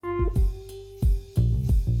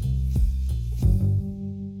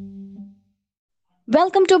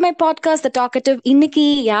Welcome to my podcast the talkative. இன்னைக்கு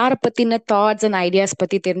யாரை பத்தின தாட்ஸ் அண்ட் ஐடியாஸ்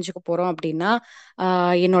பத்தி தெரிஞ்சுக்க போறோம் அப்படின்னா,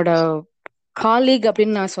 என்னோட காலீக்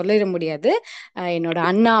அப்படின்னு நான் சொல்லிட முடியாது. என்னோட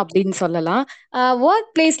அண்ணா அப்படின்னு சொல்லலாம். ஒர்க்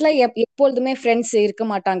பிளேஸ்ல எப்பொழுதுமே ஃப்ரெண்ட்ஸ் இருக்க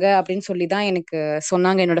மாட்டாங்க அப்படின்னு சொல்லி தான் எனக்கு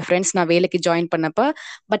சொன்னாங்க என்னோட ஃப்ரெண்ட்ஸ் நான் வேலைக்கு ஜாயின் பண்ணப்ப.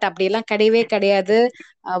 பட் அப்படியெல்லாம் கிடையவே கிடையாது.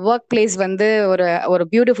 ஒர்க் பிளேஸ் வந்து ஒரு ஒரு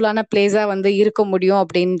பியூட்டிஃபுல்லான பிளேஸா வந்து இருக்க முடியும்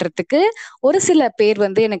அப்படின்றதுக்கு ஒரு சில பேர்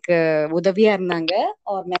வந்து எனக்கு உதவியா இருந்தாங்க,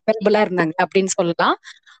 ஒரு மெமரபிளா இருந்தாங்க அப்படின்னு சொல்லலாம்.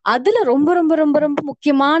 அதுல ரொம்ப ரொம்ப ரொம்ப ரொம்ப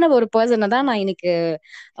முக்கியமான ஒரு பர்சனை தான் நான் இன்னைக்கு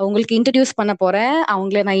உங்களுக்கு இன்ட்ரடியூஸ் பண்ண போறேன்.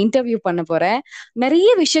 அவங்கள நான் இன்டர்வியூ பண்ண போறேன். நிறைய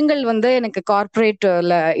விஷயங்கள் வந்து எனக்கு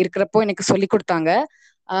கார்ப்பரேட்ல இருக்கிறப்போ எனக்கு சொல்லி கொடுத்தாங்க.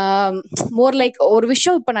 மோர் லைக் ஒரு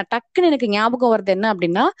விஷயம் இப்ப நான் டக்குன்னு எனக்கு ஞாபகம் வருது என்ன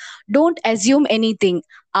அப்படின்னா, don't assume anything,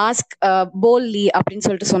 ask boldly அப்படின்னு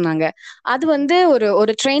சொல்லிட்டு சொன்னாங்க. அது வந்து ஒரு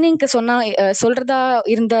ஒரு ட்ரைனிங்க்கு சொன்னா சொல்றதா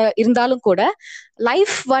இருந்தாலும் கூட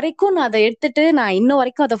லைஃப் வரைக்கும் நான் அதை எடுத்துட்டு நான் இன்ன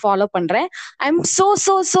வரைக்கும் அதை ஃபாலோ பண்றேன். I am so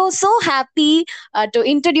so so so happy to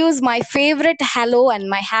introduce my favourite hello and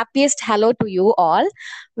my happiest hello to you all.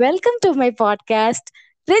 Welcome to my podcast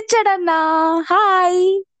Richard Anna. Hi.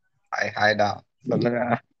 ஹாய்டா. சொல்லுங்க.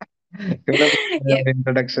 இவ்வளவு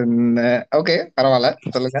இன்ட்ரோடக்ஷன். ஓகே, பரவாயில்ல,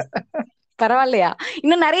 சொல்லுங்க. பரவாயில்லையா?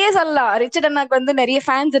 இன்னும் நிறைய சொல்லலாம். ரிச்சர்ட் அண்ணாக்கு வந்து நிறைய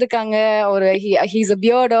ஃபேன்ஸ் இருக்காங்க. ஒரு he's a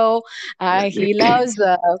beardo. He loves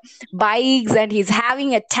bikes and he's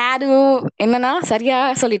having a tattoo. என்னன்னா சரியா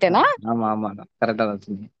சொல்லிட்டேனா? ஆமா ஆமா, கரெக்டா தான்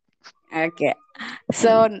சொன்னீங்க. ஓகே.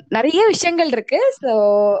 சோ நிறைய விஷயங்கள் இருக்கு. So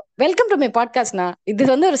welcome to my பாட்காஸ்ட்னா. இது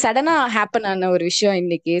வந்து ஒரு சடனா ஹேப்பன் ஆன ஒரு விஷயம்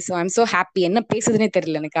இன்னைக்கு. So I am so happy. என்ன பேசுதுன்னே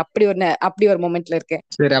தெரியல எனக்கு. அப்படி ஒரு மொமெண்ட்ல இருக்கேன்.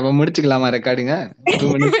 சரி, அப்ப முடிச்சுக்கலாமா ரெக்கார்டிங்க? 2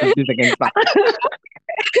 minutes 50 seconds தான்.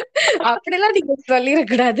 அப்படிலாம் நீங்க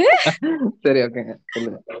சொல்லிடக்கூடாது. சரி, ஓகேங்க,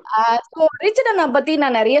 சொல்லுங்க. சோ ரிச்சர்ட் அண்ணா பத்தி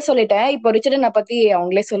நான் நிறைய சொல்லிட்டேன். இப்போ ரிச்சர்ட் அண்ணா பத்தி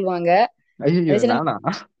அவங்களே சொல்லுவாங்க. ஐயோ, ரிச்சர்ட் நானா?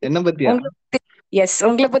 என்ன பத்தியா? எஸ்,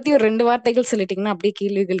 உங்களை பத்தி ஒரு 2 வார்த்தைகள் சொல்லிட்டீங்கன்னா அப்படியே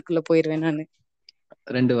கேள்விகளுக்குள்ள போயிருவேன் நானு.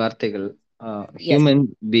 2 வார்த்தைகள். Yes. Human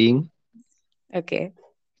being. Okay.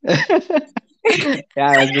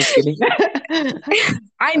 Yeah, I'm just kidding.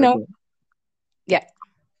 I know. Okay. Yeah.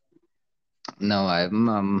 No, I'm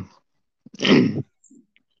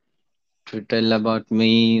to tell about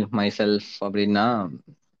me myself அப்படின்னா,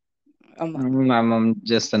 ஆமா. I'm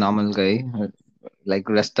just a normal guy, like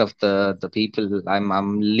rest of the people.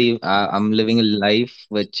 I'm living a life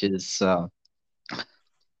which is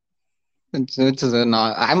which is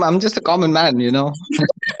I'm just a common man,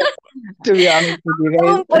 to be honest with you guys.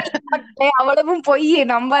 அவ்வளவும் பொய் மக்களே, அவ்வளவும் பொய்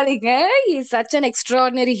நம்பாதீங்க. Is such an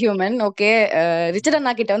extraordinary human. Okay. Richard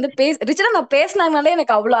அண்ணா கிட்ட வந்து Richard அண்ணா பேசினாங்கனாலே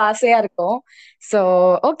எனக்கு அவ்வளவு ஆசையா இருக்கும். சோ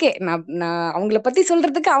ஓகே, நான் நான் அவங்கள பத்தி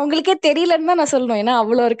சொல்றதுக்கு அவங்களுக்கே தெரியலன்னு தான் நான் சொல்லணும். ஏன்னா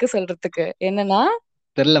அவ்வளவு இருக்கு சொல்றதுக்கு. என்னன்னா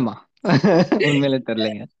தெரியலமா. உண்மையிலே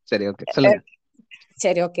தெரியலைங்க. சரி, ஓகே, சொல்லுங்க.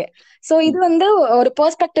 சரி, ஓகே. சோ இது வந்து ஒரு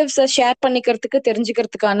பெர்ஸ்பெக்டிவ்ஸ் ஷேர் பண்ணிக்கிறதுக்கு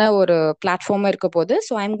தெரிஞ்சுக்கிறதுக்கான ஒரு பிளாட்ஃபார்மா இருக்க போகுது.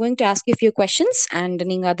 So I am going to ask you few questions and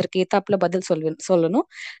நீங்க அதற்கு ஏத்தாப்புல பதில் சொல்லணும்.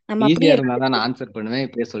 நம்ம ஈஸியா அப்படியே இருந்தா தான் நான் ஆன்சர் பண்ணுவேன்,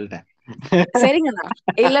 இப்பயே சொல்லிட்டேன். சரிங்கண்ணா.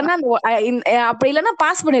 இல்லன்னா அப்படி இல்லன்னா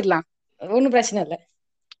பாஸ் பண்ணிடலாம். ஒண்ணும் பிரச்சனை இல்ல.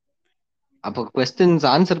 அப்போ கொஸ்டின்ஸ்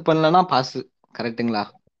ஆன்சர் பண்ணலனா பாஸ். கரெக்ட்டுங்களா?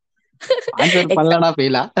 Answer exact. பண்ணலனா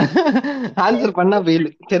ஃபெயிலா? ஆன்சர் பண்ணா ஃபெயில்.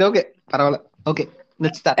 சரி, ஓகே, பரவாயில்ல. Okay,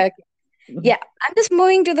 let's start. Okay. Yeah. I'm just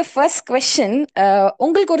moving to the first question.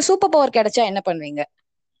 உங்களுக்கு ஒரு சூப்பர் பவர் கிடைச்சா என்ன பண்ணுவீங்க?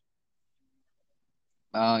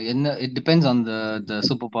 It depends on the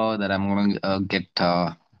superpower that I'm going to get.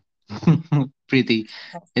 பிரீத்தி,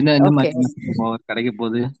 என்ன ஓகே. மாதிரியான சூப்பர் பவர் கிடைக்க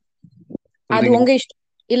போகுது அது சொல்றீங்க? உங்க இஷ்டம்.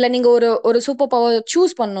 இல்ல நீங்க ஒரு ஒரு சூப்பர் பவர்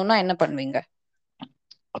சூஸ் பண்ணணும்னா என்ன பண்ணுவீங்க?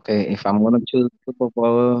 Okay, if I'm going to choose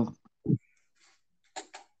superpower,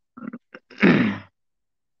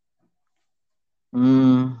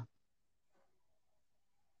 ம்,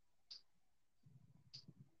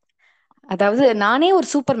 அதாவது நானே ஒரு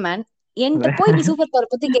சூப்பர்மேன், என்கிட்ட போய் நீ சூப்பர்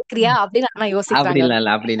பவர் பத்தி கேக்குறியா அப்படின்னு அண்ணா அப்படி யோசிப்பாங்க. இல்ல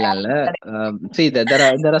இல்ல, அப்படி இல்ல இல்ல. See,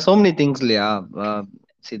 there are so many things, இல்லையா?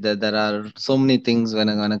 See, there are so many things when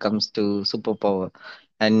it comes to superpower.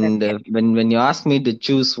 And Okay. when you ask me to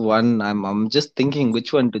choose one, I'm just thinking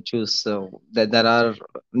which one to choose. So there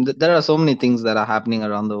are so many things that are happening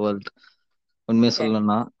around the world. உண்மையை Okay.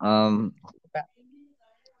 சொல்லணும்னா,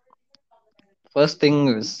 first thing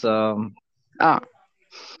is, Ah.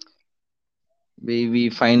 we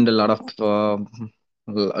find a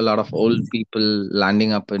lot of old people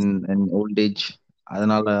landing up in old age.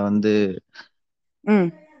 அதனால வந்து, Mm.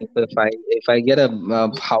 if I get a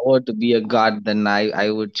power to be a god, then I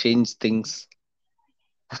would change things.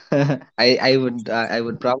 I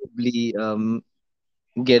would probably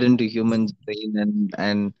get into humans' brain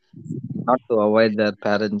and not to avoid their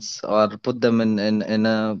parents or put them in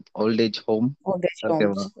a old age home. Old age Okay.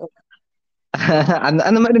 homes. Okay. அந்த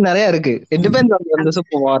அந்த மாதிரி நெறைய இருக்கு. It depends on அந்த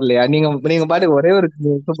super power இல்லையா? நீங்க நீங்க பாட்டுக்கு ஒரே ஒரு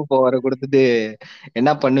சூப்பர் பவர குடுத்துட்டு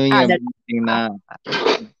என்ன பண்ணுவீங்க அத அப்படின்னு கேட்டீங்கன்னா,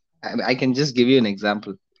 I can just give you an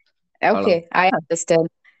example. Okay, அவ்வளவுதான். I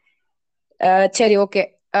understand. சரி, ஓகே.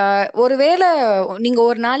 ஒருவேளை நீங்க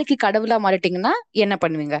ஒரு நாளைக்கு கடவுளா மாறிட்டீங்கன்னா என்ன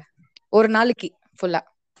பண்ணுவீங்க? ஒரு நாளைக்கு ஃபுல்லா.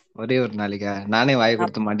 ஒரே ஒரு நாளைக்கா? நானே வாய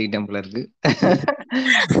குடுத்து மாட்டிக்கிட்டேன் போல இருக்கு.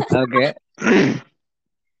 ஓகே.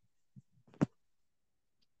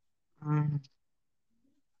 ம்.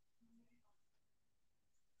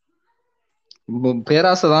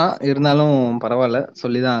 பேராசை தான். இருந்தாலும் பரவால்ல.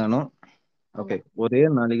 சொல்லிதான் ஆகணும். ஓகே. ஒரே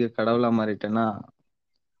நாளைக்கு கடவுளா மாறிட்டேன்னா,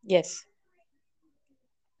 எஸ்.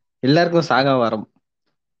 எல்லாருக்கும் சாகா வரம்.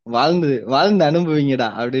 வாழ்ந்து வாழ்ந்து அனுபவிங்கடா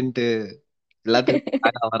அப்படின்ட்டு எல்லாத்துக்கும்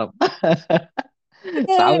சாகா வரம்.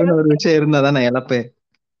 சாவுன்னு ஒரு விஷயம் இருந்தா தான் நான் இழப்பேன்.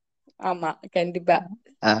 ஆமா, கண்டிப்பா.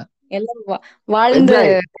 ஆ, எல்லாம் வாழ்ந்து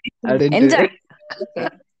என்ஜாய் அப்படின்ட்டு. Enjoy. Okay,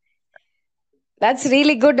 that's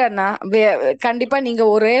really good அண்ணா. கண்டிப்பா நீங்க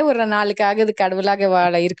ஒரே ஒரு நாளுக்காக இது கடவுளாக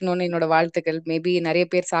வாழ இருக்கணும்னு என்னோட வாழ்த்துக்கள். மேபி நிறைய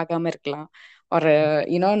பேர் சாகாம இருக்கலாம். ஒரு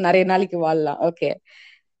நிறைய நாளைக்கு வாழலாம். Okay,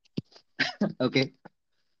 okay.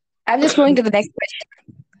 I'm just going to the next question.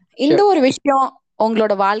 இந்த ஷூர். ஒரு விஷயம்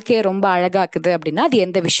உங்களோட வாழ்க்கையை ரொம்ப அழகாக்குது அப்படின்னா அது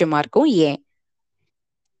எந்த விஷயமா இருக்கும்? ஏன்?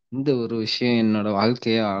 இந்த ஒரு விஷயம் என்னோட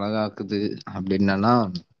வாழ்க்கைய அழகாக்குது அப்படின்னா,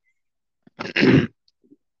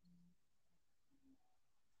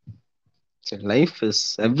 life is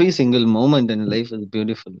every single moment in life is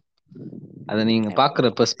beautiful. அத நீங்க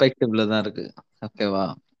பாக்குற பெர்ஸ்பெக்டிவ்ல தான் இருக்கு. ஓகேவா?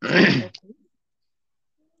 Okay,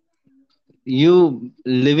 You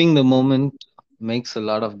living the moment makes a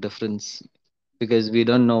lot of difference because we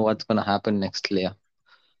don't know what's going to happen next இல்லையா?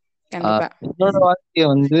 கண்டிப்பா. என்னோட வாழ்க்கைய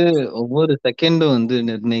வந்து ஒவ்வொரு செகண்டும் வந்து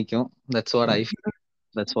நிர்ணயிக்கும். That's what I feel.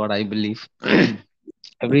 That's what I believe.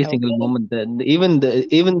 Every single okay. moment,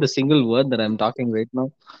 even the single word that I'm talking right now,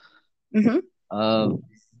 uh,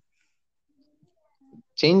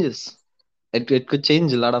 changes. It could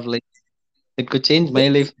change a lot of life. It could change my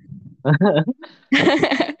life.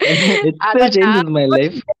 It still அடடா! changes my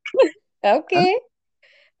life. Okay.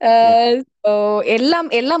 Yeah. So எல்லாம்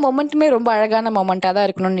எல்லா மொமெண்ட்டுமே ரொம்ப அழகான மொமெண்ட்டா தான்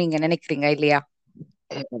இருக்கணும்னு நீங்க நினைக்கிறீங்க இல்லையா?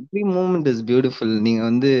 Every moment is beautiful. நீங்க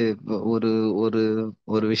வந்து ஒரு ஒரு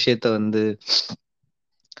ஒரு விஷயத்த வந்து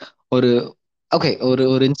ஒரு ஓகே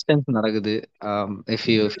ஒரு இன்ஸ்டன்ஸ் நடக்குது. if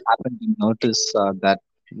you happen to notice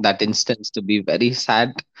that instance to be very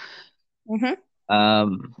sad, ம்ஹ்ம்.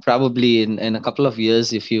 probably in a couple of years,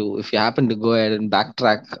 if you happen to go ahead and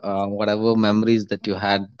backtrack whatever memories that you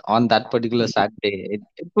had on that particular sad day,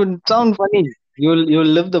 it would sound funny.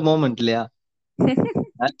 You'll live the moment, yeah.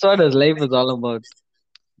 That's what his life is all about.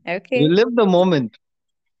 Okay. You live the moment.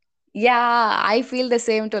 Yeah, I feel the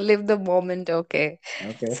same to live the moment. Okay.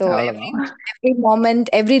 Okay, so அவ்வளவுதான். Every moment,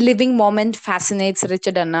 every living moment fascinates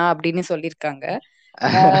Richard அண்ணா அப்படின்னு சொல்லியிருக்காங்க.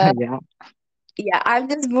 Yeah. Yeah, I'm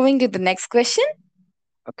just moving to the next question.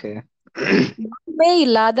 Okay. யாருமே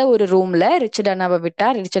இல்லாத ஒரு ரூம்ல Richard அண்ணாவை விட்டா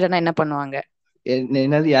Richard அண்ணா என்ன பண்ணுவாங்க?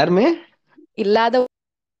 என்னது யாருமே? இல்லாத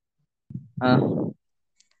ஆ.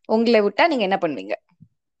 உங்களை விட்டா நீங்க என்ன பண்ணுவீங்க?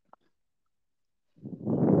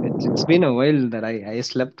 It's been a while that I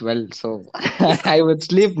slept well, so I would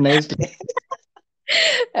sleep nicely.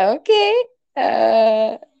 Okay.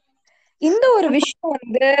 இந்த ஒரு விஷயம்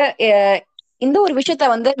வந்து அஹ், இந்த ஒரு விஷயத்த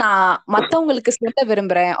வந்து நான் மத்தவங்களுக்கு சொல்ல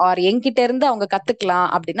விரும்புறேன் ஆர் என்கிட்ட இருந்து அவங்க கத்துக்கலாம்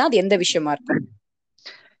அப்படின்னா அது எந்த விஷயமா இருக்கும்?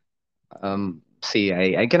 See,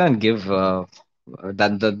 I cannot give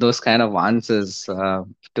those kind of answers.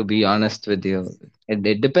 To be honest with you,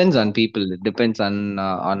 it depends on people. It depends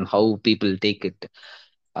on how people take it.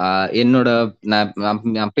 என்னோட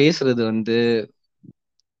நான் பேசுறது வந்து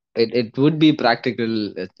it would be practical.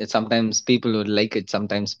 Sometimes people would like it,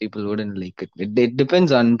 sometimes people wouldn't like it. It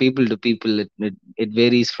depends on people to people. It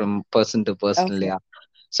varies from person to person. Okay. Yeah.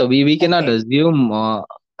 So we cannot okay.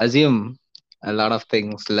 assume a lot of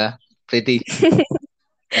things la. Pretty.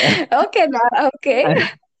 Okay. Okay.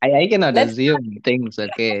 I cannot let's assume things.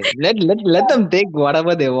 Okay, let them take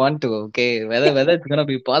whatever they want to. Okay, whether it's gonna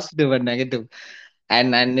be positive or negative,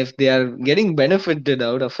 and if they are getting benefited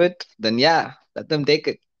out of it, then yeah, let them take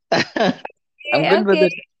it. I'm good with okay.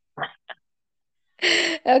 it.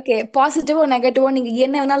 Okay, பாசிட்டிவோ நெகட்டிவோ நீங்க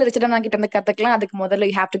என்ன வேணாலும் Richard அண்ணா கிட்ட இருந்து கத்துக்கலாம். அதுக்கு முதல்ல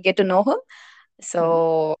you have to get to know him. So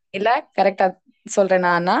இல்ல கரெக்டா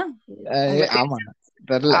சொல்றேனா அண்ணா? உங்களுக்கு ஆமா,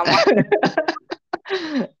 தெரியல. ஆமா.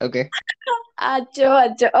 Okay. அச்சோ,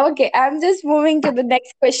 அச்சோ. Okay, I'm just moving to the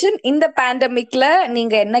next question. இந்த பேண்டமிக்ல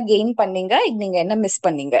நீங்க என்ன கெயின் பண்ணீங்க? நீங்க என்ன மிஸ்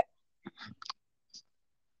பண்ணீங்க?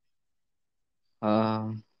 um,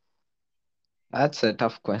 that's a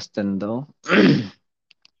tough question though.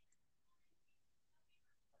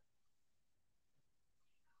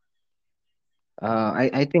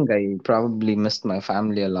 I think I probably missed my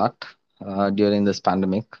family a lot during this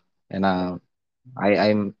pandemic, and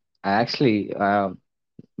I actually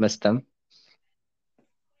missed them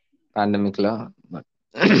pandemicல. But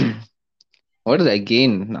what did I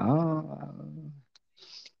gain?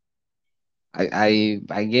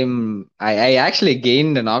 I actually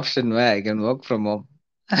gained an option where I can work from home,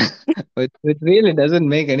 which really doesn't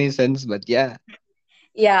make any sense. But yeah,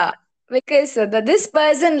 Yeah, because this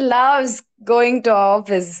person loves going to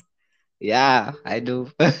office. yeah, I do.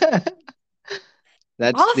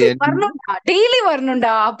 That's office the வரணும்டா, daily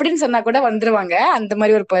வரணும்டா அப்படின்னு சொன்னா கூட வந்துருவாங்க. அந்த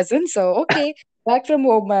மாதிரி ஒரு person. So okay, work from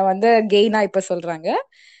home வந்து கெயினா இப்ப சொல்றாங்க.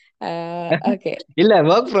 ஓகே. இல்ல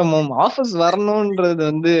ஒர்க் ஃப்ரம் ஹோம் ஆஃபீஸ் வரணும்ன்றது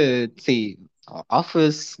வந்து C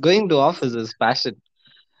office going to office is fashion.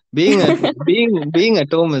 Being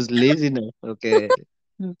at home is laziness. Okay,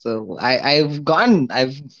 so I've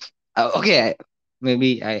okay. Maybe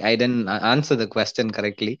I didn't answer the question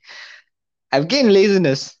correctly. I've gained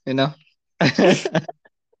laziness, you know.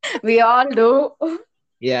 We all do.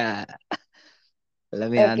 Yeah, let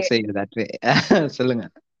me okay. answer you that way. சொல்லுங்க.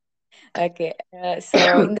 Okay. So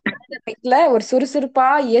இந்த pandemicல ஒரு சுறுசுறுப்பா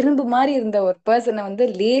எறும்பு மாதிரி இருந்த ஒரு பர்சனை வந்து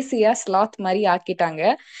லேசியா ஸ்லாத் மாதிரி ஆக்கிட்டாங்க.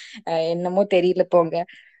 என்னமோ தெரியல போங்க.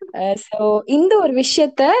 சோ இந்த ஒரு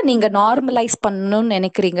விஷயத்த நீங்க நார்மலைஸ் பண்ணணும்னு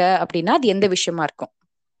நினைக்கிறீங்க அப்படின்னா அது எந்த விஷயமா இருக்கும்?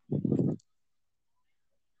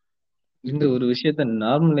 இந்த ஒரு விஷயத்த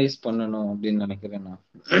நார்மலைஸ் பண்ணணும் அப்படின்னு நினைக்கிறேன் நான்.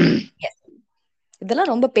 Yes.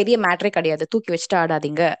 இதெல்லாம் ரொம்ப பெரிய மேட்டரே கிடையாது. தூக்கி வச்சுட்டு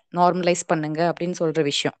ஆடாதீங்க, நார்மலைஸ் பண்ணுங்க அப்படின்னு சொல்ற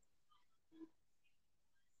விஷயம்.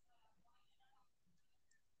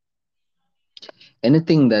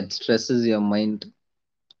 Anything that stresses your mind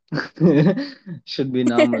should be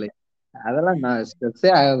normalized. அதெல்லாம் நான் ஸ்ட்ரெஸ்ஸே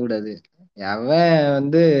ஆகக்கூடாது. எவன்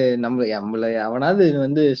வந்து நம்மள எவனாவது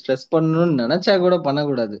வந்து ஸ்ட்ரெஸ் பண்ணணும்னு நினைச்சா கூட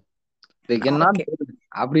பண்ணக்கூடாது. they cannot okay. do it.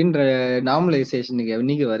 அப்படின்ற நார்மலைசேஷனுக்கு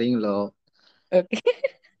என்னைக்கு வரீங்களோ okay.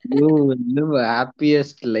 you will live a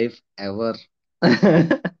happiest life ever.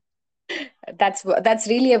 that's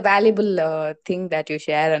really a valuable thing that you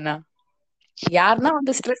share, அண்ணா. யாருன்னா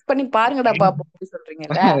வந்து ஸ்ட்ரெஸ் பண்ணி பாருங்கடா பாப்போம் அப்படி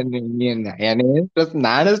சொல்றீங்கல்ல. என்னையே ஸ்ட்ரெஸ்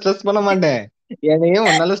நானும் ஸ்ட்ரெஸ் பண்ண மாட்டேன். என்னையே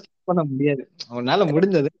உன்னால ஸ்ட்ரெஸ் பண்ண முடியாது. உன்னால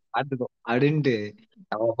முடிஞ்சது பாத்துக்கோ அப்படின்ட்டு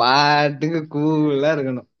நம்ம பாட்டுக்கு கூலா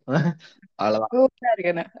இருக்கணும். அவ்வளவுதான். சூப்பரா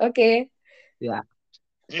இருக்கு. ஓகே. Yeah.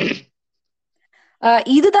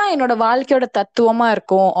 இதுதான் என்னோட வாழ்க்கையோட தத்துவமா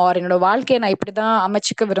இருக்கும், ஆர் என்னோட வாழ்க்கையை நான் இப்படிதான்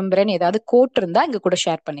அமைச்சுக்க விரும்புறேன்னு ஏதாவது கோட் இருந்தா இங்க கூட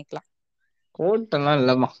ஷேர் பண்ணிக்கலாம். கோட்டெல்லாம்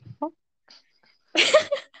இல்லம்மா.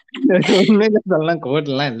 உண்மையில சொல்லலாம்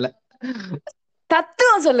கோட்டெல்லாம் இல்ல.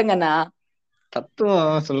 தத்துவம் சொல்லுங்கண்ணா.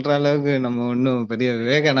 தத்துவம் சொல்ற அளவுக்கு நம்ம ஒன்னும் பெரிய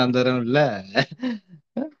விவேகானந்தரும் இல்ல.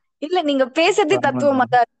 இல்ல, நீங்க பேசுறதே தத்துவமா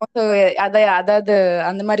தான் இருக்கும். So, அதாவது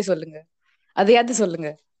அந்த மாதிரி சொல்லுங்க, அதையாவது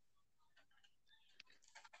சொல்லுங்க.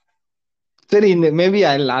 சரி, இந்த maybe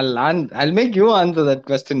I'll make you answer that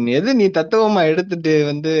question. எது நீ தத்துவமா எடுத்துட்டு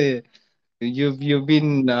வந்து you've been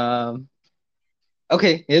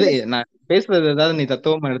okay, எது நான் பேசுறது ஏதாவது நீ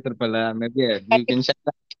தத்துவமா எடுத்திருப்பல, maybe you can share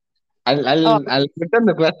that. I'll return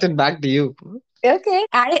the question back to you. Okay.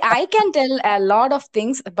 I can tell a lot of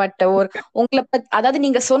things, but ஒரு உங்களை அதாவது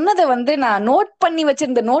நீங்க சொன்னதை வந்து நான் நோட் பண்ணி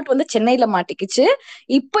வச்சிருந்த நோட் வந்து சென்னையில மாட்டிக்கிச்சு.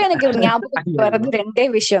 இப்போ எனக்கு ஒரு ஞாபகம் வர்றது ரெண்டே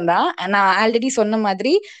விஷயம் தான். நான் ஆல்ரெடி சொன்ன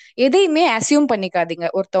மாதிரி எதையுமே அசியூம் பண்ணிக்காதீங்க.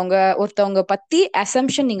 ஒருத்தவங்க பத்தி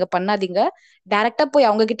அசம்ஷன் நீங்க பண்ணாதீங்க. டைரக்டா போய்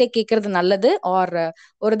அவங்க கிட்டே கேட்கறது நல்லது. ஆர்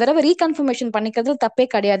ஒரு தடவை ரீகன்ஃபர்மேஷன் பண்ணிக்கிறது தப்பே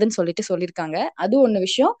கிடையாதுன்னு சொல்லியிருக்காங்க. அது ஒண்ணு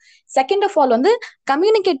விஷயம். செகண்ட் ஆஃப் ஆல் வந்து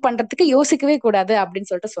கம்யூனிகேட் பண்றதுக்கு யோசிக்கவே கூடாது அப்படின்னு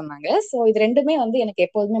சொல்லிட்டு சொன்னாங்க. சோ இது ரெண்டுமே வந்து எனக்கு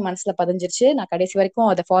எப்போதுமே மனசுல பதிஞ்சிருச்சு. நான் கடைசி வரைக்கும்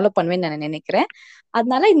அதை ஃபாலோ பண்ணுவேன்னு நான் நினைக்கிறேன்.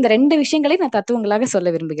 அதனால இந்த ரெண்டு விஷயங்களையும் நான் தத்துவங்களாக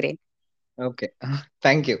சொல்ல விரும்புகிறேன். Okay,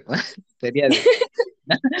 thank you. தெரியாது,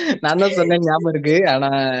 நான் தான் சொன்னேன் ஞாபகம் இருக்கு. ஆனா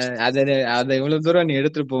அத அத இவ்வளவு தூரம் நீ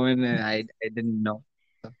எடுத்துட்டு போவேன்னு I didn't know.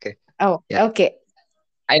 Okay. Yeah. Okay.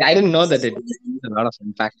 I didn't know that it has a lot of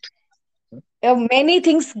impact. Many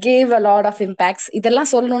things gave a lot of impacts. இதெல்லாம்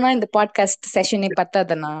சொல்லணும்னா இந்த பாட்காஸ்ட் செஷனே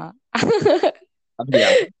பத்தாதுண்ணா. அப்படியா?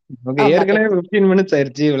 ஓகே, ஆமா. ஏற்கனவே 15 மினிட்ஸ்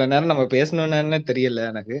ஆயிருச்சு. இவ்வளவு நேரம் நம்ம பேசணும்னு தெரியல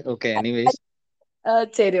எனக்கு. Okay, anyways.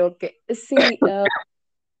 சரி, ஓகே. See,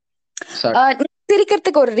 short.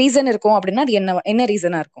 சிரிக்கிறதுக்கு ஒரு ரீசன் இருக்கும் அப்படின்னா அது என்ன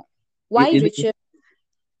ரீசனா இருக்கும்? Why இது Rich?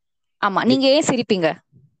 ஆமா, நீங்க ஏன் சிரிப்பீங்க?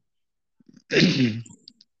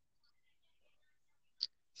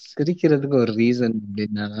 சிரிக்கிறதுக்கு ஒரு ரீசன்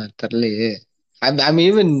அப்படின்னா தெரியலையே. I'm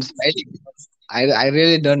even smiling. I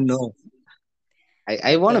really don't know.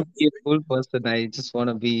 I want okay. to be a cool person. I just want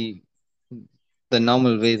to be the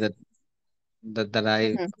normal way that I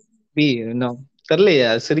be, you know. தெரியலையே,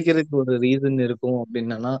 சிரிக்கிறதுக்கு ஒரு reason இருக்கும்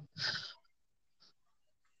அப்படின்னா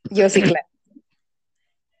யோசிக்கல.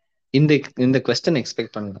 இந்த இந்த கொஸ்டின்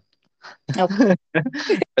எக்ஸ்பெக்ட் பண்ணல.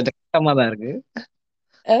 கொஞ்சம் கஷ்டமா தான் இருக்கு.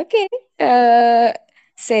 ஓகே.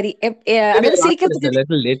 சரி. Maybe அதாவது I'll answer it a சிரிக்கிறதுக்கு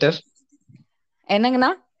little later.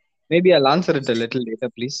 என்னங்கண்ணா? Maybe I'll answer it a little later,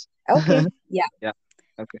 please. Okay. Yeah. Yeah.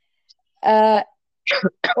 Okay.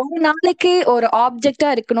 ஒரு நாளைக்கு ஒரு ஆப்ஜெக்ட்டா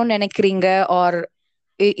இருக்கணும்னு நினைக்கிறீங்க ஆர்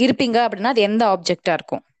இருப்பீங்க அப்படின்னா அது எந்த ஆப்ஜெக்ட்டா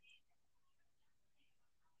இருக்கும்?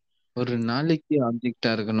 ஒரு நாளைக்கு ஆப்ஜெக்ட்டா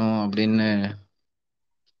இருக்கணும் அப்படின்னு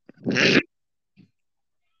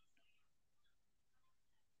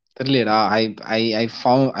தெரியலடா. I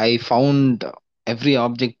found every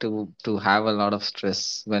object to have a lot of stress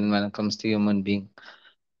when it comes to human being.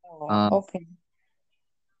 Uh, okay.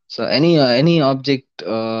 so any object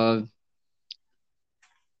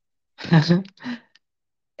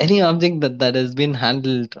any object that has been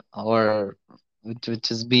handled or which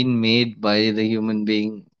has been made by the human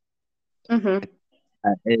being ம்ஹ்ம்.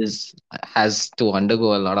 is has to undergo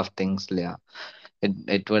a lot of things. Yeah,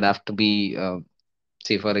 it would have to be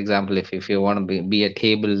see, for example, if you want to be a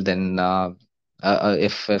table, then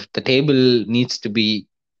if the table needs to be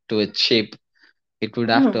to its shape, it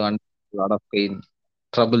would have ம். to undergo a lot of pain,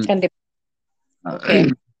 trouble. கண்டிப்பா. Okay.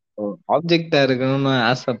 ஆப்ஜெக்டா இருக்கணும்னு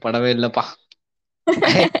ஆசைப்படவே இல்லப்பா.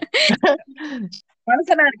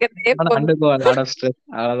 மனுஷனா இருக்கிறதுலே போதும். undergo a lot of stress.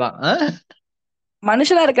 அவ்வளவுதான்.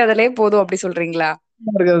 மனுஷனா இருக்கிறதுலே போதும் அப்படி சொல்றீங்களா?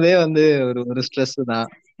 இருக்கிறதே வந்து ஒரு ஒரு ஸ்ட்ரெஸ் தான்.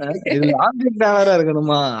 இது ஆப்ஜெக்டா வேற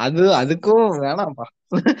இருக்கணுமா? அதுக்கும் வேணாம்ப்பா.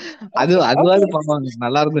 ஓகே. ஓகே. அதுவாவது பாப்பாங்க.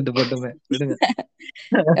 நல்லா இருந்துட்டு போட்டுமே. விடுங்க.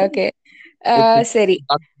 ஓகே. It's சரி.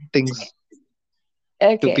 not things to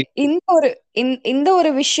okay. people. இந்த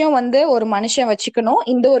ஒரு விஷயம் வந்து ஒரு மனுஷன் வச்சுக்கணும்.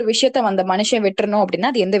 இந்த ஒரு விஷயத்த அந்த மனுஷன் விட்டுறணும்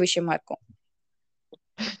அப்படின்னா அது எந்த விஷயமா இருக்கும்?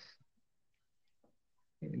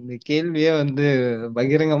 இந்த கேள்வியே வந்து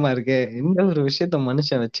பகிரங்கமா இருக்கே. எந்த ஒரு விஷயத்த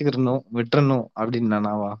மனுஷன் வச்சுக்கிறணும், விட்டுறணும் அப்படின்னு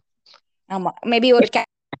நானாவா? ஆமா. மேபி ஒரு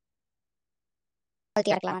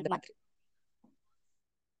இருக்கலாம் அந்த மாதிரி.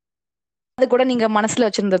 அது கூட நீங்க மனசுல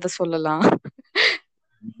வச்சிருந்தத சொல்லலாம்.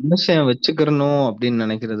 மனுஷன் வச்சுக்கிறணும் அப்படின்னு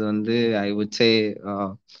நினைக்கிறது வந்து I would say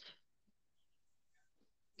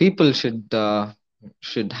people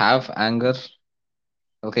should have anger.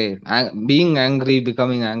 Okay, being angry,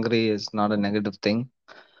 becoming angry is not a negative thing.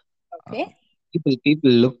 Okay.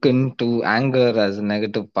 People look into anger as a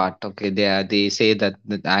negative part. Okay, they say that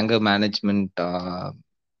anger management,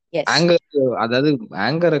 S. Anchor அதாவது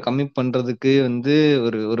ஆங்கரை கம்மி பண்றதுக்கு வந்து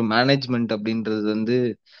ஒரு ஒரு management அப்படின்றது வந்து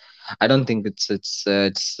I don't think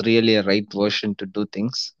it's really a right version to do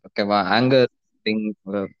things. ஓகேவா? Anchor thing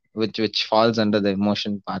which falls under the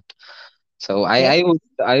emotion part. So okay.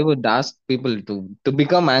 I would ask people to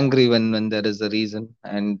become angry when there is a reason,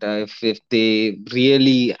 and if they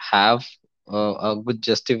really have a good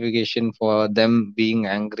justification for them being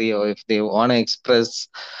angry, or if they want to express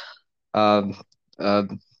um, uh,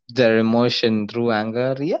 their emotion through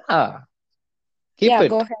anger, yeah, keep yeah,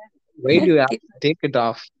 go it. Ahead. Why do you have to take it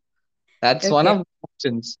off? That's one okay. of the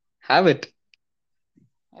options. Have it.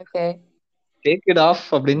 Okay. Take it off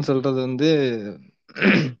அப்படின்னு சொல்றது வந்து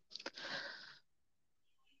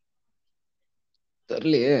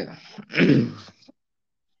தெரியலையே.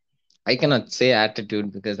 I cannot say attitude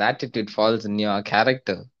because attitude falls in your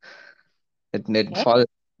character. It okay. falls.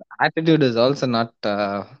 Attitude is also not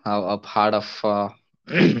a part of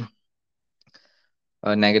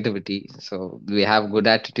negativity. So we have good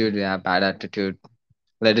attitude, we have bad attitude.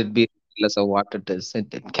 Let it be regardless of what it is. It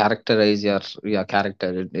characterize your character.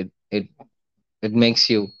 It makes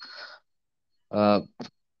you uh,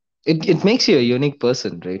 it makes you a unique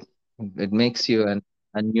person, right? It makes you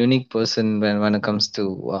an unique person when it comes to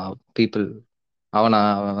people. அவன்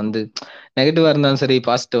வந்து நெகட்டிவா இருந்தாலும் சரி,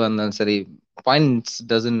 பாசிட்டிவா இருந்தாலும் சரி, points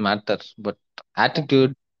doesn't matter. But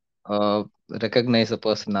attitude recognise a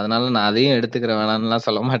person. அதனால நான் அதையும் எடுத்துக்கிற வேணாம்னுலாம்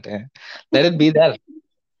சொல்ல மாட்டேன். Let it be there.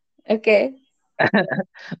 Okay.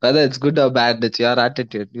 Whether it's good or bad, it's your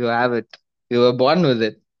attitude. You have it. You were born with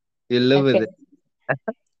it. You live okay. with it.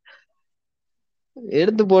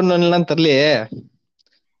 எடுத்து போடணும்லாம் தெரியலையே.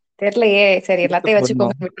 தெரியலையே. சரி, எடுத்து எல்லாத்தையும்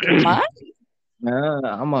போடணும். வச்சுக்கோங்கன்னு விட்டுருவோமா?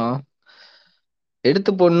 ஆமா.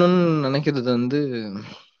 எடுத்து போடணும்னு நினைக்கிறது வந்து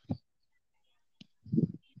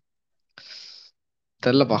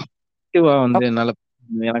தெரியலப்பா. ஆக்டிவா வந்து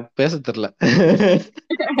எனக்கு பேச தெரியல.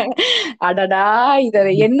 அடடா! இத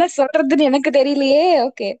என்ன சொல்றதுன்னு எனக்கு தெரியலையே.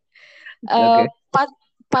 ஓகே. அ ஓகே. பத்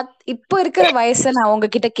பத் இப்போ இருக்கிற வயச நான்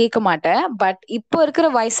உங்ககிட்ட கேட்க மாட்டேன். பட் இப்போ இருக்கிற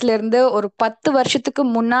வயசுல இருந்து ஒரு 10 வருஷத்துக்கு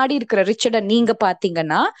முன்னாடி இருக்கிற ரிச்சர்ட நீங்க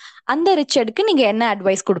பார்த்தீங்கன்னா, அந்த ரிச்சர்டுக்கு நீங்க என்ன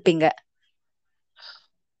அட்வைஸ் குடுப்பீங்க?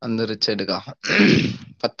 அந்த ரிச்சர்டுக்கா?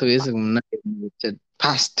 10 வயசுக்கு முன்னாடி இருந்த ரிச்சர்ட்.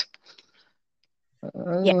 பாஸ்ட்.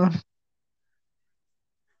 ய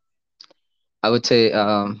I would say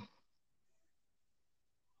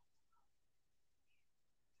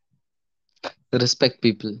Respect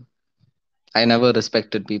people. I never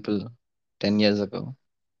respected people 10 years ago.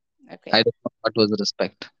 Okay. I don't know what was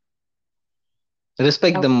respect.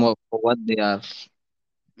 Respect Oh, them for what they are.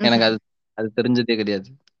 எனக்கு mm-hmm. அது அது தெரிஞ்சதே கிடையாது.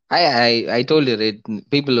 I told you, right?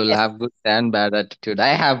 People will Yes. have good and bad attitude.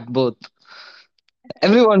 I have both.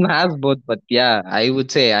 Everyone has both, but yeah, I would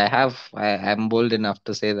say I'm bold enough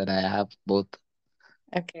to say that I have both.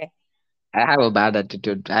 Okay. I have a bad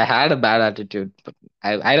attitude. I had a bad attitude, but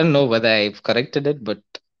I don't know whether I've corrected it. But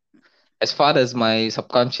as far as my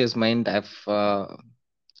subconscious mind,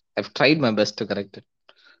 I've tried my best to correct it.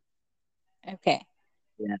 Okay.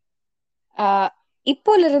 Yeah.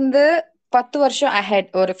 இப்போல இருந்து 10 வருஷம் ahead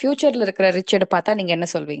ஒரு ஃபியூச்சர்ல இருக்கிற Richard பார்த்தா நீங்க என்ன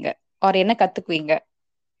சொல்வீங்க? ஆர் என்ன கத்துக்குவீங்க?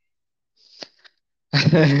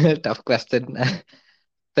 Tough question.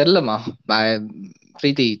 தெரியலமா.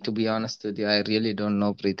 Preethi, to be honest with you, I really don't know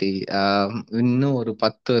Preethi. இன்னும் ஒரு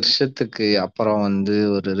 10 வருஷத்துக்கு அப்புறம் வந்து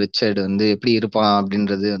ஒரு ரிச்சர்ட் வந்து எப்படி இருப்பான்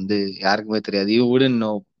அப்படின்றது வந்து யாருக்குமே தெரியாது. You wouldn't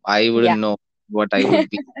know, I yeah. Wouldn't know what I would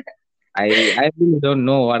be. I I really don't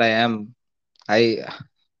know what I am. I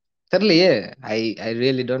தெரியலையே. I I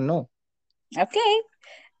really don't know. Okay.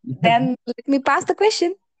 Then let me pass the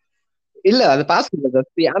question. இல்ல, அது pass இல்ல.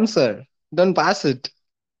 That's the answer. Don't pass it.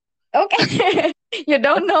 Okay. You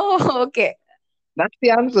don't know. Okay. That's the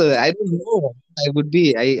answer. I don't know what I would be.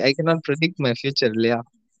 I cannot predict my future இல்லையா?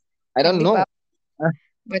 I don't know. கண்டிப்பா.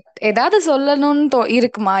 But ஏதாவது சொல்லணும்னு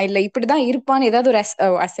இருக்குமா? இல்ல இப்படிதான் இருப்பான்னு ஏதாவது ஒரு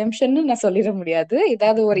அசம்ஷன் நான் சொல்லிட முடியாது.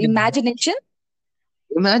 ஏதாவது ஒரு இமேஜினேஷன்?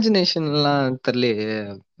 இமேஜினேஷன்லாம் தெரியலையே.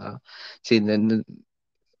 See, the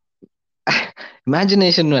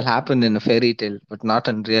imagination will happen in a fairy tale, but not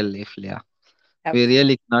in real life. Yeah, we okay.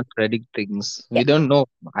 really cannot predict things. We don't know.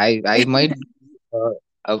 I might be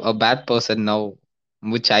a bad person now,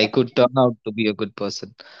 which I could turn out to be a good person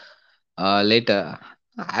later.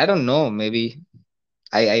 I don't know. Maybe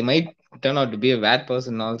I might turn out to be a bad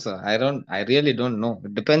person also. I really don't know.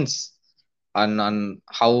 It depends on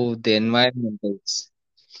how the environment is,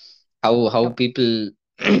 how people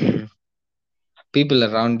people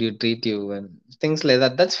around you treat you and things like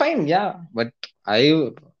that. That's fine, yeah. But I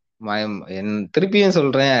my என் திருப்பியும்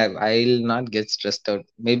சொல்றேன், I'll not get stressed out.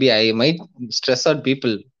 Maybe I might stress out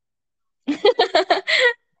people.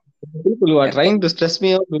 People who are okay. trying to stress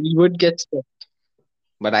me out would get stressed,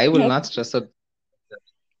 but I will not stress out.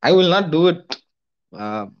 I will not do it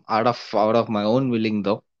out of my own willing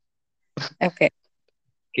though. Okay.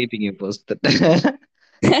 Keeping you posted.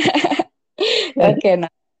 ஓகேண்ணா.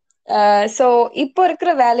 So இப்போ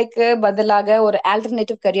இருக்கிற வேலைக்கு பதிலாக ஒரு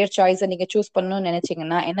alternative career சாய்ஸை நீங்க choose பண்ணணும்னு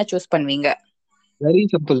நினைச்சீங்கன்னா என்ன சூஸ் பண்ணுவீங்க? Very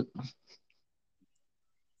simple.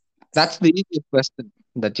 That's the easiest question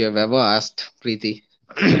that you have ever asked, Preeti.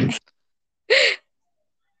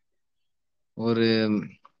 ஒரு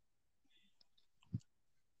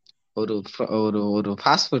ஒரு ஒரு ஒரு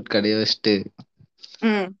ஃபாஸ்ட் ஃபுட் கடைய வச்சுட்டு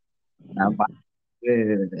ம். நான்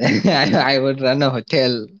I would run a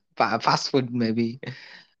hotel, fast food maybe.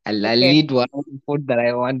 I'll okay. eat whatever food that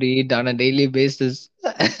I want to eat on a daily basis,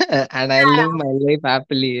 and I live my life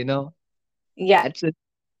happily. Yeah. That's it.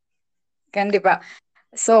 கண்டிப்பா.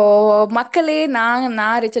 So மக்களே,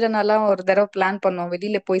 நான் ரிச்சர்ட்னாலாம் ஒரு தடவை plan பண்ணோம்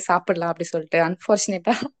வெளியில போய் சாப்பிடலாம் அப்படி சொல்லிட்டு.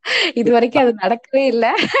 அன்பார்ச்சுனேட்டா இது வரைக்கும் அது நடக்கவே இல்ல.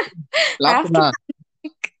 ஆஃப்டர் சாப்பிடலாம்.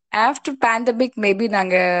 ஆஃப்டர் பேண்டமிக் மேபி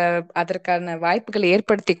நாங்க அதற்கான வாய்ப்புகளை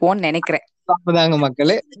ஏற்படுத்திக்குவோம்னு நினைக்கிறேன். சாப்பிடுதாங்க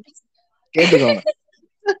மக்களே, கேட்டுக்கோங்க.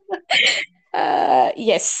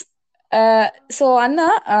 எஸ். சோ அண்ணா,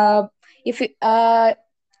 இஃப்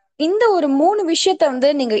இந்த ஒரு 3 விஷயத்த வந்து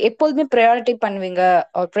நீங்க எப்போதுமே ப்ரையாரிட்டைஸ்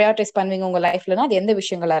பண்ணுவீங்க உங்க லைஃப்லனா அது எந்த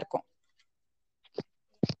விஷயங்களா இருக்கும்?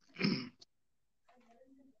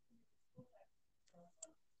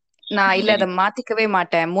 நான் இல்ல அத மாத்திக்கவே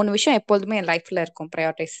மாட்டேன். 3 விஷயம் எப்போதுமே என் லைஃப்ல இருக்கும்.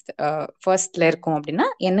 ப்ரையாரிட்டைஸ் ஃபர்ஸ்ட்ல இருக்கும் அப்படின்னா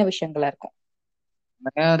என்ன விஷயங்களா இருக்கும்?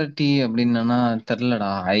 ப்ரையாரிட்டி அப்படின்னா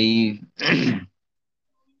தெரியலடா.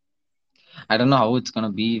 I don't know how it's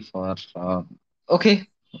gonna be for. Okay,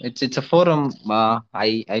 it's a forum.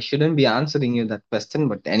 I shouldn't be answering you that question,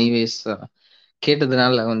 but anyways,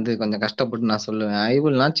 கேட்டதுனால வந்து கொஞ்சம் கஷ்டப்பட்டு நான் சொல்லுவேன். I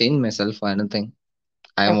will not change myself for anything.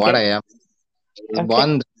 I am okay. what I am. I was okay.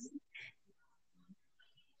 born.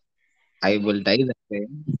 I will die that way.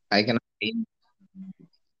 I cannot change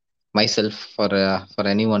myself for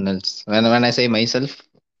anyone else. When I say myself,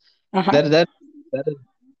 aha. that is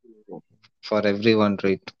for everyone,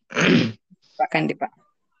 right? கண்டிப்பா.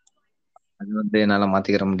 அது வந்து என்னால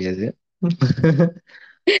மாத்திக்கிற முடியாது.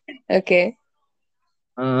 Okay.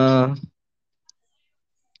 ஆஹ்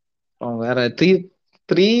வேற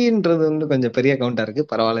த்ரீன்றது வந்து கொஞ்சம் பெரிய கவுண்டா இருக்கு.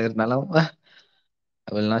 பரவாயில்ல, இருந்தாலும்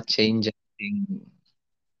I will not change anything.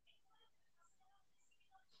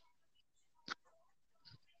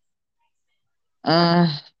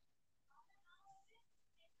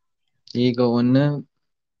 Ego ஒண்ணு.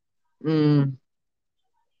 ம்.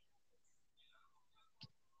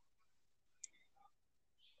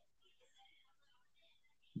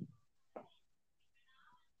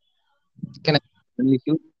 Can I only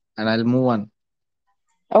two and I'll move on.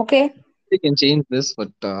 Okay. We can change this,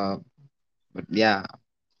 but yeah,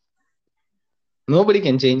 nobody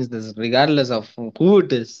can change this, regardless of who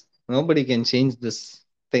it is. Nobody can change this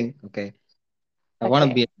thing. Okay, I want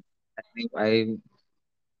okay. to be. I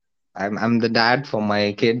I'm the dad for my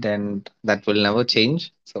kid, and that will never change.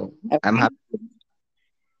 So I'm okay. happy.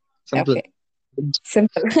 Simple. Okay.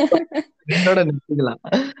 Simple. ரெண்டோட நிறுத்திக்கலாம்.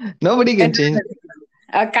 Nobody can ரெண்டோட change.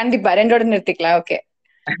 நிறுத்திக்கலாம். கண்டிப்பா ரெண்டோட நிறுத்திக்கலாம். Okay.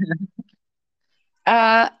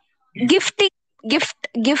 Gifting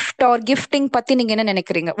gift or gifting பத்தி நீங்க என்ன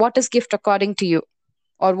நினைக்கிறீங்க? What is gift according to you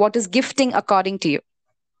or what is gifting according to you?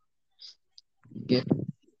 Gift,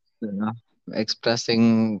 expressing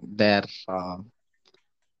their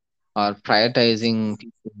or prioritizing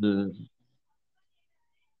people.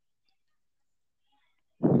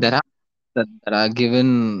 There are that are given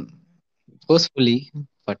forcefully,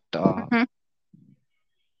 but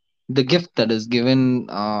the gift that is given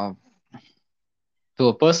to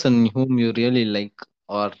a person whom you really like,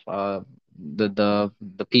 or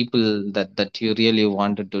the people that you really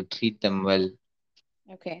wanted to treat them well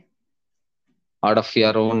okay. out of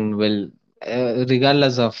your own will,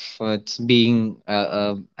 regardless of it's being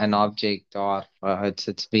an object, or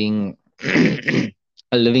it's being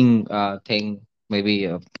a living thing, maybe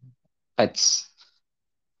pets,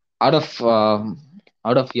 out of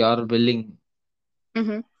out of your willing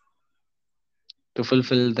to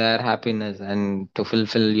fulfill their happiness and to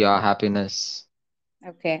fulfill your happiness.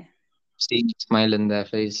 Okay. Seeing a smile in their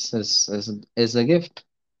face is a gift.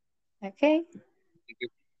 Okay.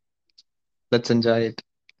 Let's enjoy it.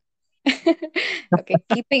 Okay.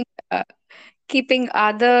 Keeping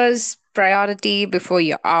others priority before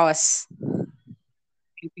yours.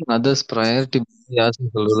 Keeping others priority, yes,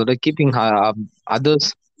 keeping others,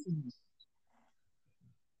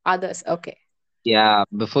 Others. Okay. yeah,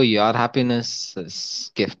 before your happiness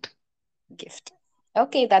is gift. Gift.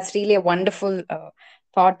 Okay, that's really a wonderful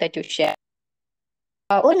thought that you share.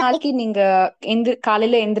 ஒரு நாளைக்கு நீங்க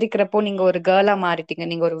காலையில எந்திரிக்கிறப்போ நீங்க ஒரு கேர்ளா மாறிட்டீங்க,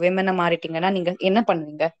 நீங்க ஒரு விமனா மாறிட்டீங்கன்னா நீங்க என்ன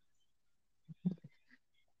பண்ணுவீங்க?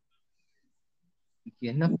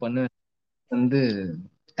 என்ன பண்ணுவேன் வந்து,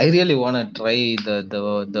 I really want to try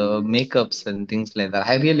the makeups and things like that.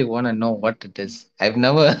 I really want to know what it is. I've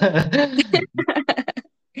never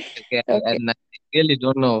okay, Okay. and I really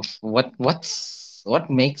don't know what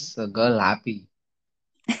makes a girl happy.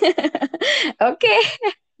 Okay.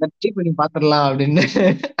 Try பண்ணி பாத்துடலாம் அப்படின்னு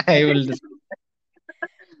I will just.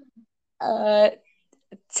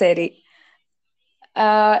 சரி.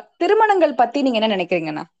 திருமணங்கள் பத்தி நீங்க என்ன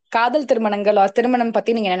நினைக்கிறீங்கண்ணா? காதல் திருமணங்கள் ஆர் திருமணம்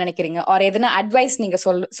பத்தி நீங்க என்ன நினைக்கிறீங்க? ஆர் எதுனா அட்வைஸ் நீங்க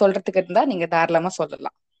சொல்றதுக்கு இருந்தா நீங்க தாராளமா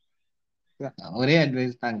சொல்லலாம். ஒரே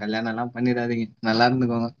அட்வைஸ் தான், கல்யாணம் எல்லாம் பண்ணிடாதீங்க, நல்லா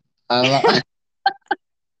இருந்துக்கோங்க, அவ்வளவுதான்.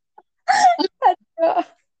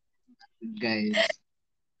 Guys,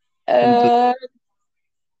 simple.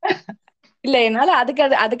 இல்ல என்னால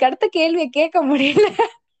அதுக்கு அடுத்த கேள்வியை கேட்க முடியல.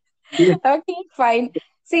 Okay fine.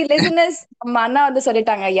 See listeners, நம்ம அண்ணா வந்து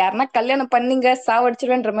சொல்லிட்டாங்க, யாருன்னா கல்யாணம் பண்ணீங்க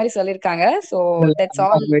சாவடிச்சிருவேன்ற மாதிரி சொல்லிருக்காங்க. So that's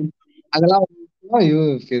all. அதெல்லாம் you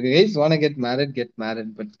if you guys want to get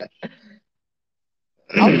married, but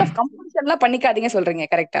out of கம்பல்ஷன்லாம் பண்ணிக்காதீங்க சொல்றீங்க,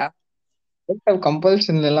 கரெக்ட்டா?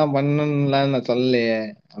 கம்பல்ஷன்ல எல்லாம் பண்ணணும்லாம் நான் சொல்லலையே.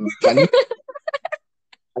 பண்ணி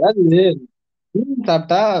அதாவது மீன்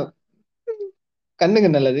சாப்பிட்டா கண்ணுக்கு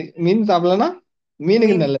நல்லது, மீன் சாப்பிடலன்னா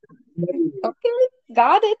மீனுக்கு நல்லது. Okay,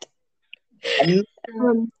 got it.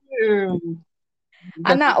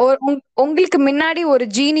 அண்ணா உங்களுக்கு முன்னாடி ஒரு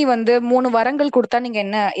ஜீனி வந்து 3 வரங்கள் கொடுத்தா நீங்க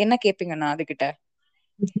என்ன என்ன கேப்பீங்கண்ணா அதுகிட்ட?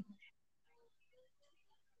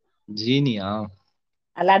 ஜீனியா?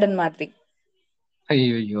 அலாடன் மாதிரி.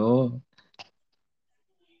 ஐயோ,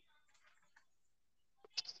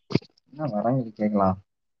 என்ன வரங்கள் கேட்கலாம்?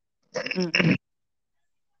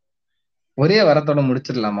 ஒரே வரத்தோட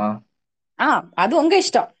முடிச்சிடலாமா? அது உங்க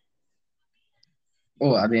இஷ்டம். ஓ,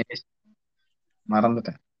 அது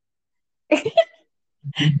மறந்துட்டேன்.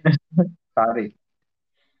 சாரி.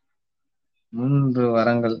 3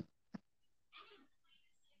 வரங்கள்.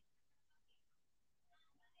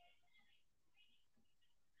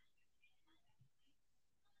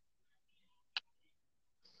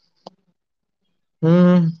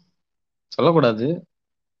 சொல்லக்கூடாது.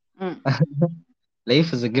 லைஃப்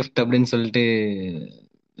இஸ் a gift அப்படின்னு சொல்லிட்டு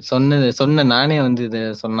சொன்ன நானே வந்து இதை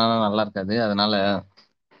சொன்னா நல்லா இருக்காது. அதனால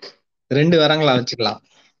 2 வரங்களா வச்சுக்கலாம்,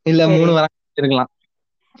 இல்ல 3 வரங்களா வச்சிருக்கலாம்.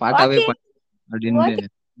 பாட்டாவே அப்படின்னு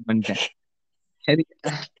பண்ணிட்டேன். சரி.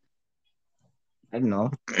 I don't know.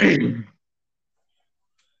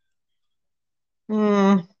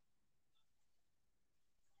 Hmm.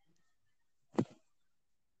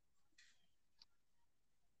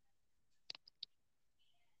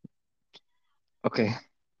 Okay.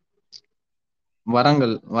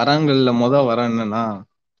 வரங்கள்ல வரம் என்னன்னா,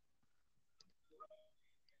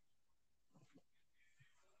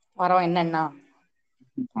 வரோம் என்னன்னா?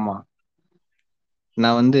 ஆமா,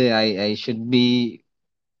 நான் வந்து I should be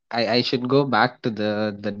I should go back to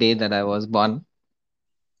the day that I was born,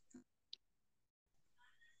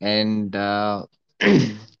 and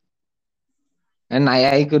and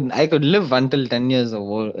I could live until 10 years of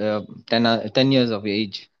old, 10 years of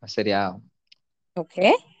age. சரியா? Okay.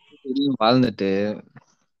 வாழ்ந்துட்டு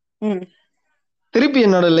ம். திருப்பி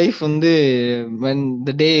என்னோட லைஃப் வந்து when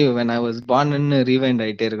the day when I was born ன்னு rewind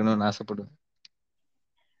ஆயிட்டே இருக்கணும்னு ஆசைப்படுவேன்.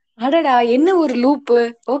 அடடா, என்ன ஒரு லூப்பு.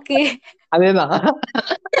 ஓகே. அதேதான்.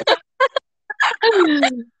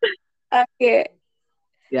 Okay.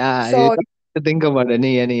 Yeah, so you don't have to think about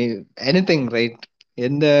anything, right?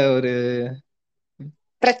 எந்த ஒரு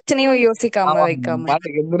பிரச்சனையும் யோசிக்காம ஆமா, வைக்காம.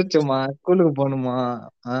 பாட்டுக்கு எந்திரிச்சோமா, ஸ்கூலுக்கு போகணுமா,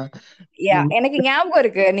 யா, எனக்கு ஞாபகம்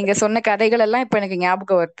இருக்கு. நீங்க சொன்ன கதைகள் எல்லாம் இப்ப எனக்கு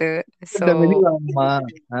ஞாபகம் வருது. சோ மிதி வாங்கணுமா,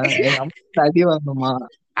 எங்க அம்மா கிட்ட அடி வாங்கணுமா,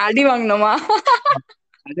 அடி வாங்கணுமா?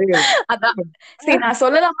 அடிகள் அதான். சரி, நான்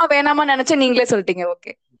சொல்லலாமா வேணாமா நினைச்சேன், நீங்களே சொல்லிட்டீங்க.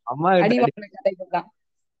 ஓகே. அம்மா அடி கிட்ட அடி. வாங்கின கதைகள் தான்.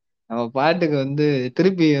 நம்ம பாட்டுக்கு வந்து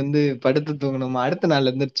திருப்பி வந்து படுத்து தூங்கணுமா, அடுத்த நாள்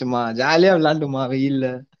எந்திரிச்சுமா, ஜாலியா விளையாண்டுமா வெயில்ல,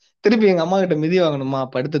 திருப்பி எங்க அம்மா கிட்ட மிதி வாங்கணுமா,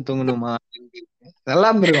 படுத்து தூங்கணுமா, நல்லா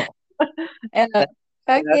இருந்திருக்கும்.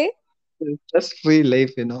 Okay. Stress free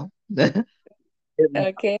life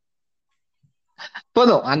okay.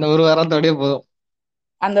 போதும், அந்த ஒரு வாரத்தோடய போதும்.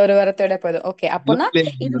 அந்த ஒரு வாரத்தோட போதும். ஓகே. அப்போனா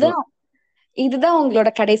லூப்லயே இதுதான் இருந்துடலாம். இதுதான் உங்களோட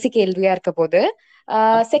கடைசி கேள்வியா இருக்க போது.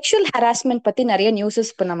 செக்ஷுவல் ஹராஸ்மெண்ட் பத்தி நிறைய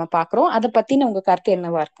நியூஸஸ் இப்ப நம்ம பாக்குறோம். அத பத்தின உங்க கருத்து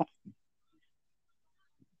என்னவா இருக்கும்?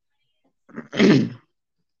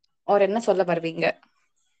 ஒரு என்ன சொல்ல வருவீங்க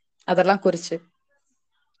அதெல்லாம் குறிச்சு?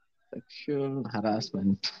 Sexual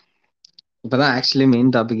harassment. இப்பதான் ஆக்சுவலி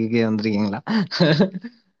மெயின் டாபிக்கே வந்திருக்கீங்களா?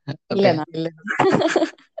 இல்ல, ஓகே. நான் இல்ல.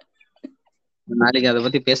 நாளைக்கு அதை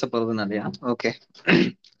பத்தி பேச போறதுனாலயா? ஓகே.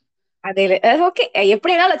 அதே ஓகே,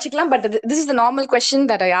 எப்படி வேணாலும் வச்சுக்கலாம். But this is the normal question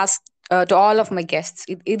that I ask to all of my guests.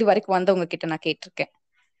 இது வரைக்கும் வந்தவங்க கிட்ட நான் கேட்டிருக்கேன்.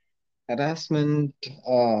 Harassment.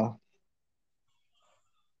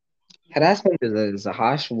 Harassment is a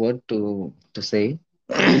harsh word to say,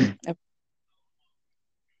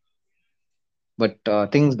 but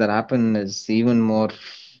things that happen is even more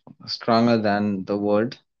stronger than the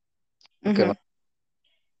word. Okay, ம்ஹும்.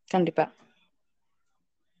 கண்டிப்பா.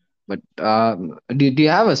 but do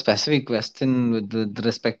you have a specific question with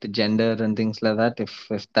respect to gender and things like that? If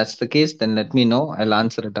that's the case, then let me know. I'll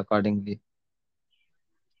answer it accordingly.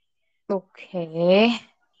 Okay.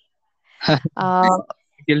 ஆஹ்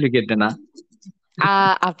கேள்வி கேட்டேனா?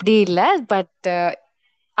 அப்படி இல்ல. But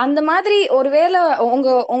அந்த மாதிரி ஒருவேளை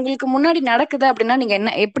உங்களுக்கு முன்னாடி நடக்குது அப்படின்னா நீங்க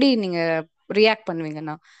எப்படி நீங்க ரியாக்ட்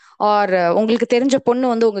பண்ணுவீங்கன்னா, ஆர் உங்களுக்கு தெரிஞ்ச பொண்ணு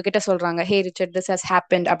வந்து உங்ககிட்ட சொல்றாங்க, ஹே ரிச்சர்ட், திஸ் ஹஸ்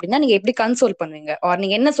ஹேப்பன்ட் அப்படின்னா நீங்க எப்படி கன்சோல் பண்ணுவீங்க, ஆர்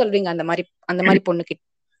நீங்க என்ன சொல்வீங்க அந்த மாதிரி பொண்ணு கிட்ட?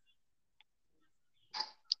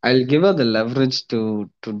 I'll give her the leverage to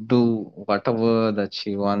do whatever that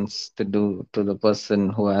she wants to do to the person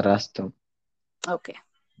who harassed her. Okay.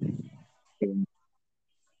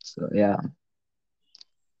 So yeah,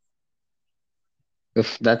 if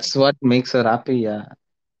that's what makes her happy, yeah,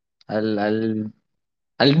 I'll I'll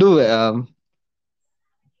I'll do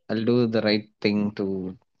I'll do the right thing to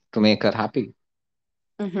make her happy.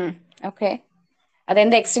 ம். Okay. அது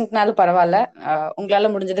எந்த எக்ஸ்டென்ட்னாலும் பரவாயில்ல,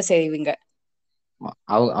 உங்களால முடிஞ்சதை செய்வீங்க.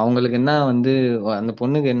 அவங்களுக்கு என்ன வந்து அந்த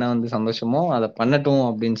பொண்ணுக்கு என்ன வந்து சந்தோஷமோ அதை பண்ணட்டும்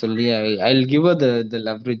அப்படின்னு சொல்லி I'll give her the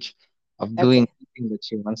leverage of okay. doing anything that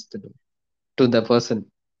she wants to do to the person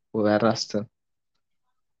who harassed her.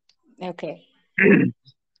 Okay.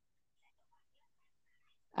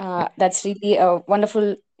 That's really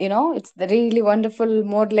wonderful. It's really wonderful.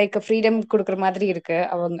 More like freedom கொடுக்குற மாதிரி இருக்கு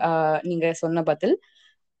அவங்க நீங்க சொன்ன பதில்.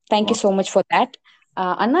 Thank you so much for that.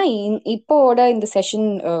 அண்ணா, இப்போட இந்த session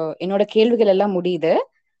என்னோட கேள்விகள் எல்லாம் முடியுது.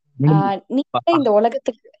 நீங்க இந்த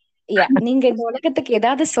உலகத்துக்கு நீங்க இந்த உலகத்துக்கு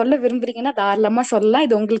ஏதாவது சொல்ல விரும்புறீங்கன்னா தாராளமா சொல்லலாம்.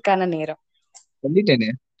 இது உங்களுக்கான நேரம். சொல்லிட்டேனே,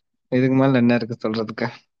 இதுக்கு மேல என்ன இருக்கு சொல்றதுக்கு?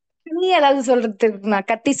 நீ ஏதாவது சொல்றதுக்கு நான்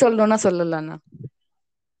கத்தி சொல்லணும்னா சொல்லலாம்ண்ணா.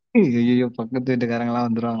 ஐயோ, பக்கத்து வீட்டுக்காரங்களாம்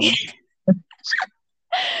வந்துருவாங்க.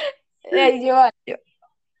 ஐயோ ஐயோ.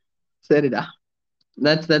 சரிடா.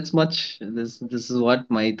 That's much. This is what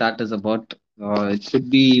my thought is about. It could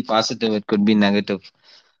be positive, it could be negative.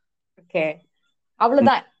 Okay.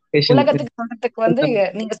 அவ்வளவுதான். Patient. உலகத்துக்கு சொல்றதுக்கு வந்து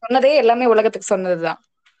நீங்க சொன்னதே எல்லாமே உலகத்துக்கு சொன்னதுதான்.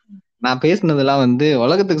 நான் பேசினதெல்லாம் வந்து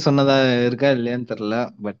உலகத்துக்கு சொன்னதா இருக்கா இல்லையான்னு தெரியல.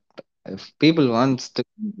 But if people wants to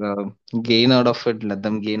uh, gain out of it, let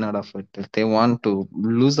them gain out of it. If they want to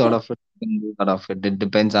lose out of it, then lose out of it. It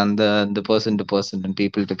depends on the person to person and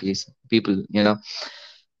people to people, you know.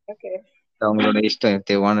 Okay. அவங்களோட இஷ்டம். If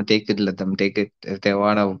they want to take it, let them take it. If they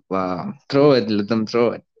want to throw it, let them throw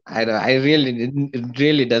it. I really, it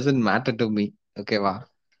really doesn't matter to me. Okay, wow.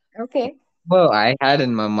 Okay. Well, I had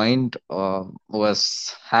in my mind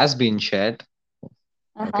has been shared.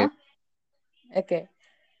 Okay. Uh-huh. Okay.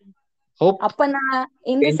 Hope. அப்ப நான்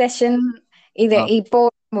இந்த session இது இப்போ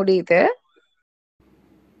முடியுது.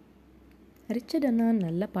 Richard அண்ணா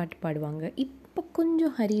நல்ல பாட்டு பாடுவாங்க. இப்போ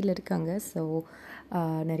கொஞ்சம் ஹரியில் இருக்காங்க. ஸோ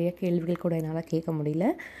நிறைய கேள்விகள் கூட என்னால் கேட்க முடியல.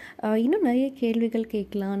 இன்னும் நிறைய கேள்விகள்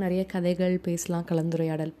கேட்கலாம், நிறைய கதைகள் பேசலாம்,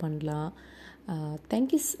 கலந்துரையாடல் பண்ணலாம்.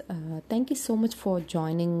 Thank you so much for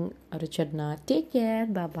joining ரிச்சர்ட்ண்ணா. Take care.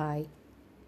 பாய்.